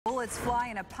Bullets fly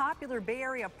in a popular Bay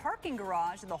Area parking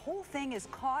garage, and the whole thing is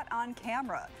caught on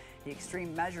camera. The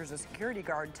extreme measures a security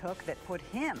guard took that put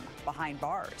him behind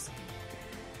bars.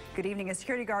 Good evening. A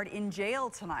security guard in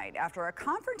jail tonight after a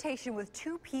confrontation with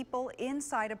two people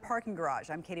inside a parking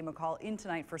garage. I'm Katie McCall in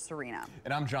tonight for Serena.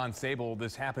 And I'm John Sable.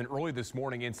 This happened early this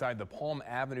morning inside the Palm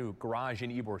Avenue garage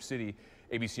in Ybor City.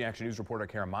 ABC Action News reporter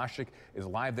Kara Mashik is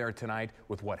live there tonight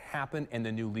with what happened and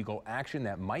the new legal action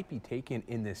that might be taken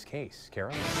in this case.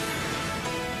 Kara?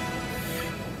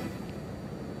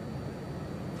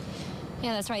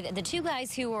 Yeah, that's right. The two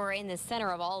guys who were in the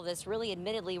center of all of this really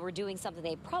admittedly were doing something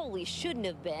they probably shouldn't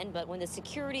have been. But when the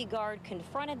security guard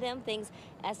confronted them, things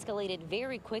escalated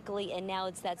very quickly. And now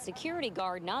it's that security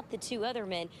guard, not the two other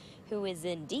men, who is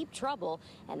in deep trouble.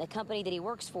 And the company that he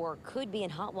works for could be in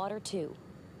hot water, too.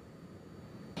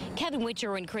 Kevin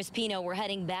Witcher and Chris Pino were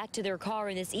heading back to their car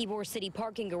in this Ybor City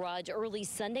parking garage early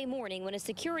Sunday morning when a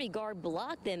security guard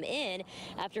blocked them in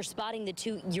after spotting the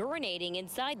two urinating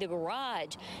inside the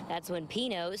garage. That's when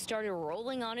Pino started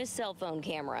rolling on his cell phone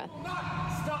camera. Will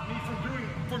not stop me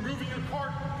from moving your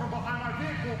cart from behind my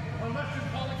vehicle unless you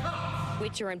call the cops.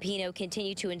 Witcher and Pino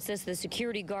continue to insist the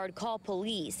security guard call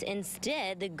police.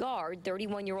 Instead, the guard,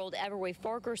 31-year-old Everway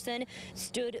Farquharson,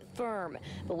 stood firm.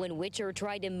 But when Witcher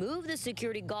tried to move the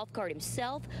security golf cart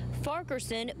himself,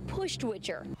 Farquharson pushed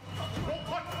Witcher.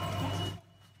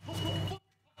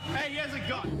 Hey, he has a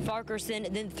gun.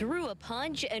 Farquharson then threw a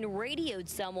punch and radioed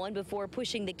someone before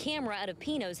pushing the camera out of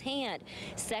Pino's hand.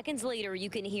 Seconds later, you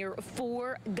can hear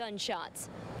 4 gunshots.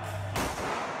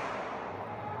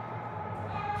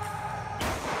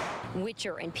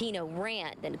 Witcher and Pino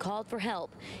ran, then called for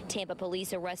help. Tampa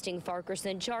police arresting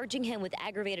Farquharson, charging him with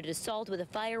aggravated assault with a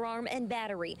firearm and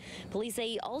battery. Police say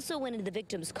he also went into the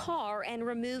victim's car and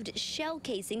removed shell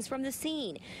casings from the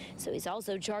scene. So he's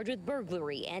also charged with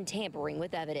burglary and tampering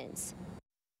with evidence.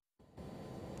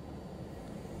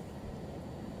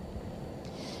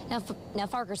 Now,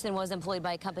 Farquharson was employed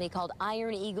by a company called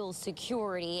Iron Eagle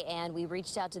Security, and we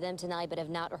reached out to them tonight but have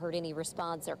not heard any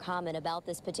response or comment about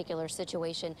this particular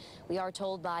situation. We are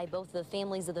told by both the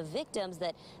families of the victims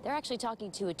that they're actually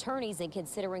talking to attorneys and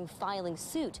considering filing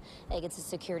suit against the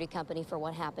security company for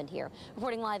what happened here.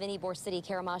 Reporting live in Ybor City,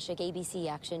 Kara Mashik, ABC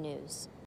Action News.